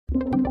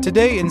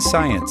Today in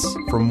Science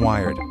from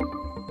Wired.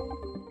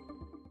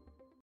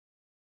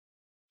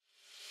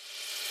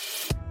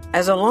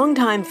 As a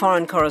longtime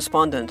foreign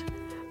correspondent,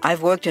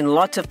 I've worked in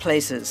lots of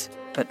places,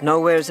 but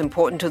nowhere as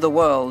important to the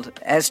world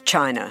as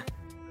China.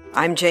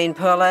 I'm Jane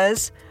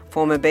Perlez,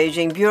 former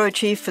Beijing bureau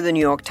chief for the New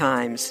York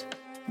Times.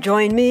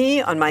 Join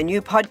me on my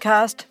new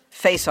podcast,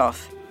 Face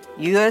Off,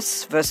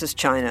 U.S. versus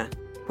China,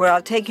 where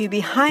I'll take you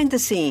behind the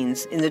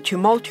scenes in the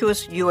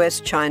tumultuous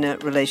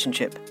U.S.-China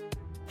relationship.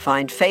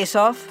 Find Face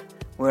Off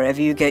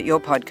wherever you get your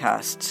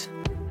podcasts.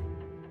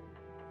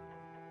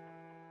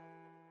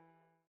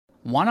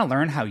 Want to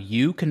learn how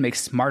you can make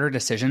smarter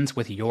decisions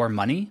with your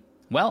money?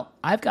 Well,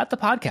 I've got the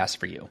podcast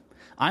for you.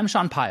 I'm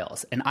Sean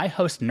Piles, and I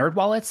host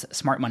NerdWallet's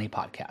Smart Money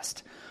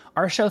Podcast.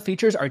 Our show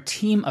features our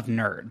team of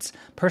nerds,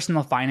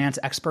 personal finance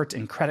experts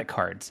in credit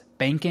cards,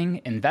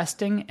 banking,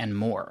 investing, and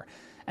more.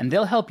 And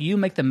they'll help you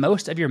make the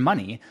most of your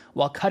money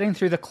while cutting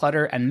through the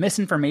clutter and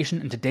misinformation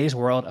in today's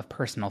world of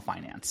personal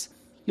finance.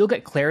 You'll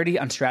get clarity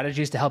on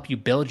strategies to help you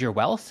build your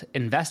wealth,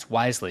 invest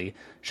wisely,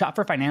 shop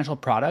for financial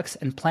products,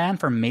 and plan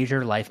for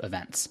major life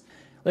events.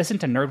 Listen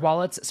to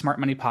NerdWallet's Smart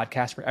Money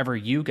Podcast wherever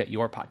you get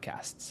your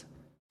podcasts.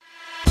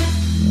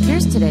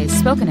 Here's today's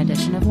spoken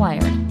edition of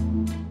Wired.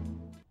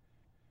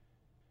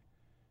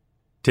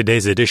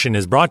 Today's edition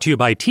is brought to you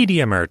by TD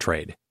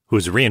Ameritrade,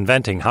 who's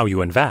reinventing how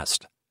you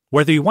invest.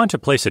 Whether you want to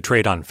place a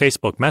trade on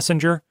Facebook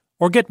Messenger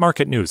or get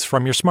market news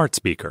from your smart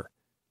speaker,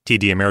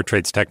 TD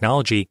Ameritrade's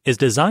technology is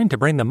designed to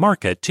bring the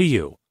market to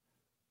you.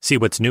 See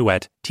what's new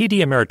at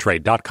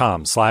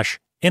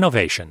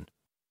tdameritrade.com/innovation.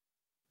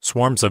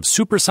 Swarms of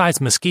supersized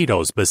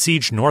mosquitoes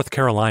besiege North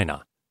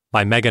Carolina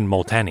by Megan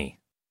Molteni.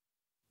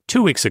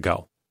 2 weeks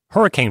ago,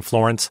 Hurricane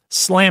Florence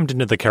slammed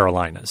into the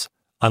Carolinas,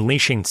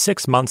 unleashing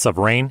 6 months of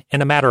rain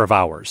in a matter of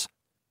hours.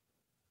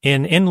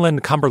 In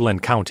inland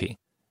Cumberland County,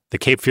 the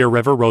Cape Fear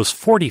River rose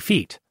 40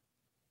 feet,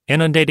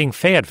 inundating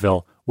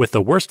Fayetteville with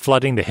the worst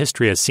flooding the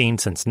history has seen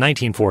since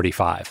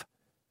 1945.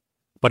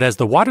 But as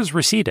the waters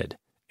receded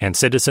and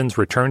citizens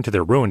returned to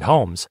their ruined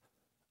homes,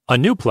 a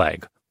new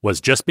plague was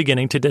just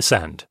beginning to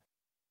descend.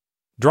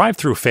 Drive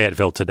through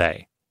Fayetteville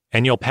today,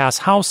 and you'll pass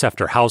house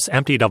after house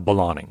emptied of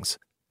belongings.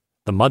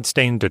 The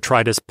mud-stained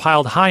detritus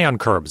piled high on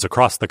curbs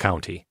across the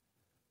county.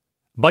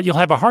 But you'll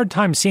have a hard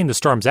time seeing the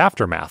storm's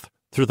aftermath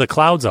through the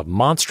clouds of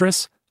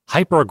monstrous,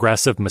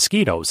 hyper-aggressive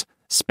mosquitoes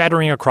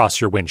spattering across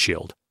your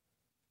windshield.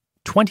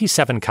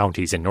 27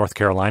 counties in North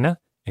Carolina,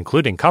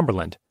 including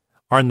Cumberland,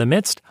 are in the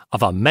midst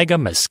of a mega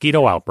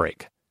mosquito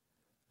outbreak.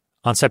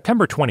 On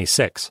September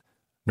 26,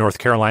 North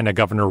Carolina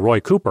Governor Roy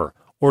Cooper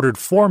ordered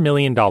 $4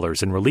 million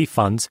in relief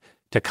funds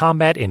to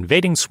combat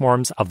invading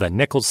swarms of the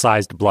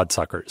nickel-sized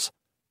bloodsuckers,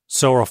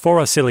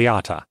 Saurophora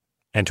ciliata,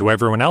 and to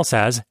everyone else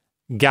as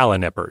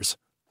gallinippers.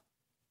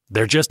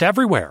 They're just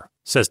everywhere,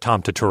 says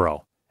Tom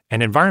Turturro,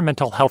 an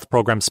environmental health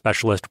program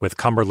specialist with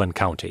Cumberland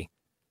County.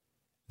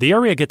 The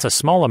area gets a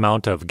small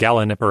amount of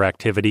gallinipper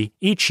activity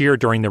each year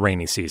during the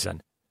rainy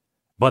season.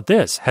 But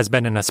this has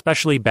been an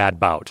especially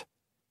bad bout.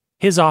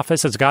 His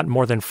office has gotten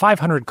more than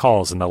 500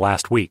 calls in the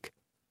last week.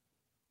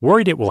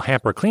 Worried it will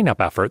hamper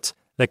cleanup efforts,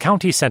 the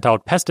county sent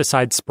out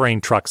pesticide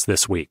spraying trucks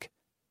this week,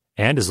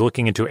 and is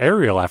looking into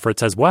aerial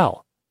efforts as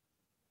well.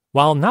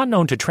 While not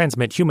known to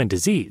transmit human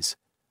disease,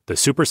 the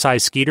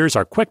supersized skeeters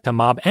are quick to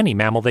mob any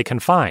mammal they can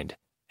find,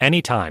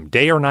 anytime,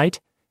 day or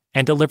night,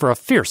 and deliver a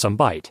fearsome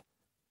bite.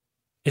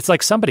 It's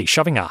like somebody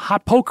shoving a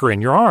hot poker in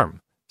your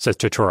arm, says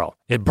Turturro.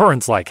 It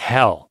burns like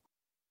hell.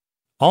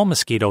 All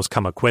mosquitoes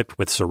come equipped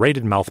with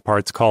serrated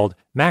mouthparts called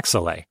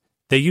maxillae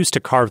they use to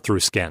carve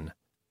through skin.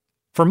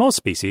 For most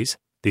species,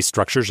 these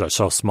structures are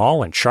so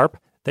small and sharp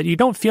that you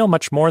don't feel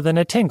much more than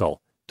a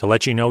tingle to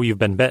let you know you've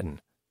been bitten.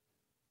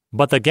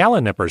 But the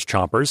gallinipper's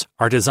chompers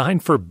are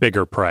designed for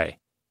bigger prey.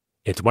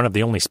 It's one of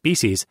the only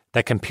species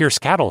that can pierce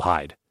cattle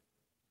hide.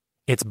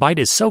 Its bite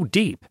is so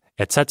deep,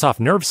 it sets off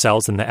nerve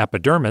cells in the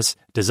epidermis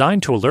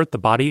designed to alert the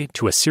body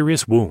to a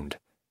serious wound.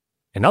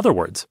 In other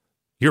words,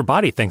 your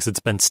body thinks it's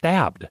been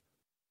stabbed.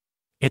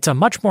 It's a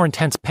much more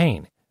intense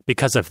pain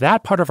because if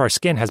that part of our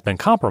skin has been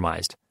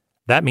compromised,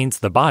 that means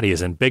the body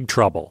is in big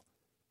trouble,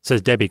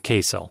 says Debbie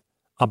Kaisel,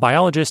 a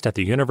biologist at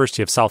the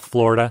University of South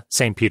Florida,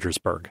 St.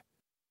 Petersburg.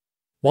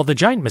 While the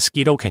giant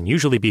mosquito can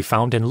usually be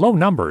found in low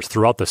numbers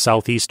throughout the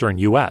southeastern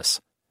U.S.,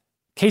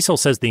 Kaisel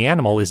says the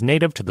animal is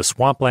native to the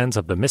swamplands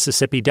of the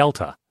Mississippi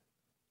Delta.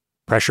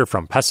 Pressure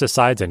from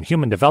pesticides and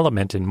human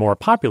development in more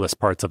populous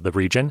parts of the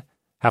region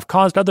have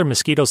caused other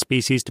mosquito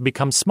species to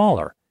become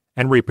smaller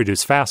and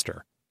reproduce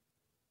faster,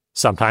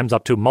 sometimes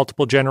up to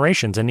multiple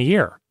generations in a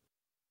year.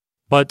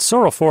 But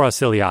Saurophora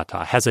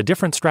ciliata has a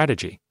different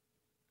strategy.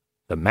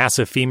 The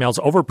massive females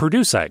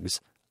overproduce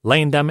eggs,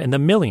 laying them in the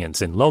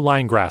millions in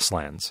low-lying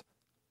grasslands.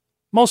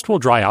 Most will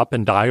dry up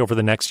and die over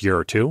the next year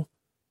or two,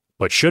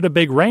 but should a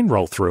big rain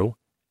roll through,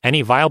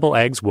 any viable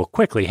eggs will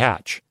quickly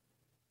hatch.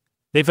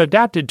 They've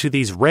adapted to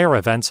these rare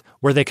events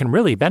where they can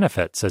really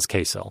benefit, says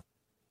Kaisel.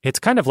 It's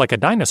kind of like a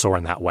dinosaur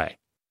in that way.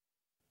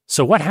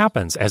 So what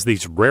happens as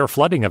these rare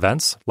flooding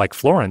events, like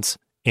Florence,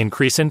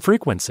 increase in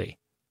frequency?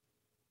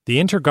 The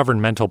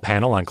Intergovernmental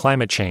Panel on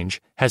Climate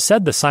Change has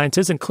said the science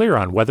isn't clear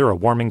on whether a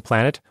warming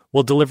planet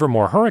will deliver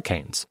more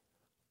hurricanes,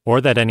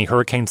 or that any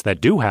hurricanes that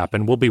do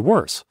happen will be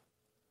worse.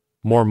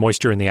 More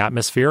moisture in the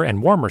atmosphere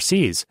and warmer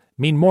seas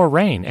mean more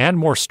rain and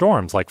more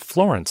storms like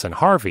Florence and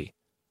Harvey,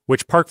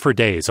 which park for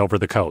days over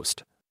the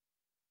coast.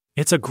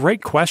 It's a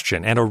great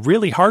question and a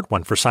really hard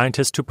one for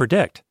scientists to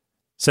predict,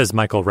 says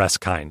Michael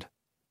Reskind,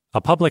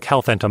 a public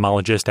health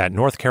entomologist at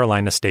North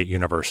Carolina State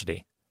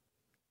University.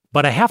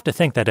 But I have to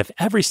think that if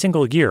every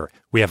single year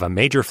we have a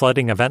major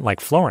flooding event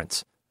like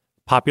Florence,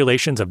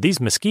 populations of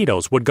these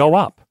mosquitoes would go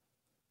up.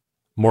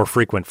 More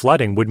frequent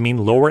flooding would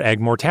mean lower egg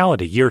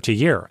mortality year to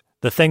year,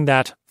 the thing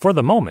that, for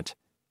the moment,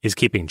 is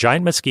keeping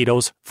giant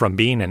mosquitoes from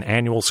being an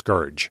annual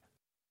scourge.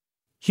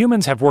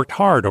 Humans have worked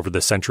hard over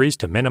the centuries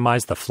to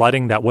minimize the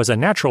flooding that was a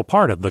natural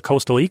part of the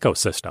coastal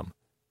ecosystem,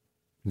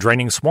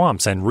 draining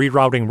swamps and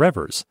rerouting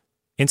rivers,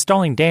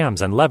 installing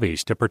dams and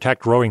levees to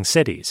protect growing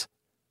cities.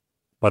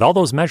 But all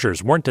those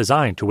measures weren't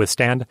designed to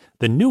withstand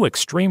the new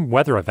extreme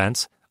weather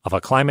events of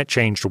a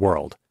climate-changed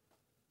world.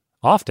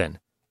 Often,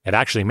 it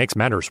actually makes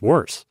matters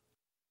worse.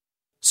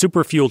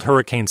 Superfueled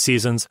hurricane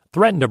seasons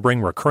threaten to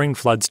bring recurring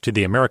floods to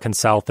the American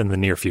South in the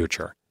near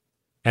future,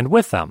 and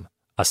with them,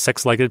 a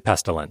six-legged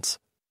pestilence.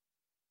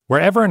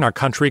 Wherever in our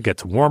country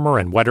gets warmer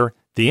and wetter,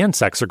 the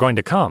insects are going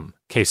to come,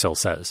 Casill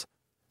says.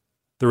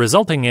 The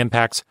resulting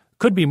impacts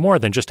could be more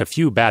than just a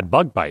few bad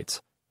bug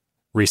bites.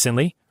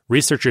 Recently,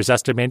 researchers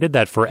estimated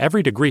that for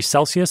every degree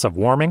Celsius of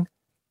warming,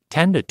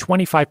 10 to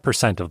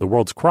 25% of the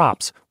world's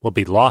crops will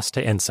be lost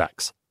to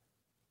insects.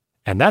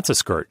 And that's a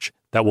scourge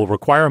that will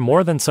require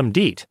more than some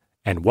DEET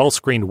and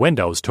well-screened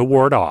windows to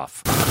ward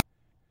off.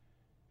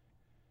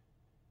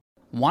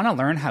 Want to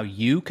learn how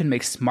you can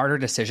make smarter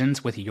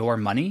decisions with your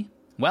money?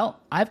 Well,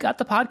 I've got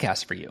the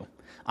podcast for you.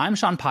 I'm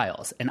Sean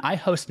Piles, and I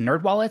host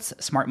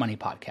NerdWallet's Smart Money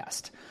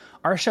Podcast.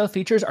 Our show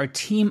features our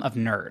team of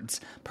nerds,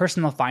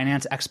 personal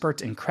finance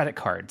experts in credit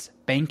cards,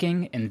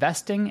 banking,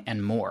 investing,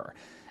 and more.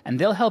 And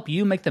they'll help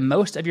you make the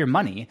most of your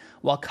money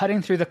while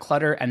cutting through the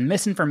clutter and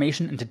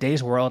misinformation in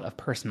today's world of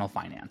personal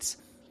finance.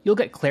 You'll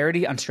get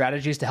clarity on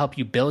strategies to help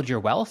you build your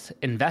wealth,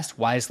 invest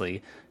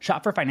wisely,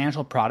 shop for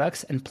financial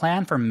products, and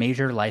plan for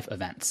major life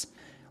events.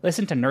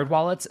 Listen to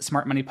NerdWallet's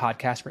Smart Money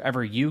Podcast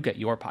wherever you get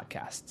your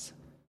podcasts.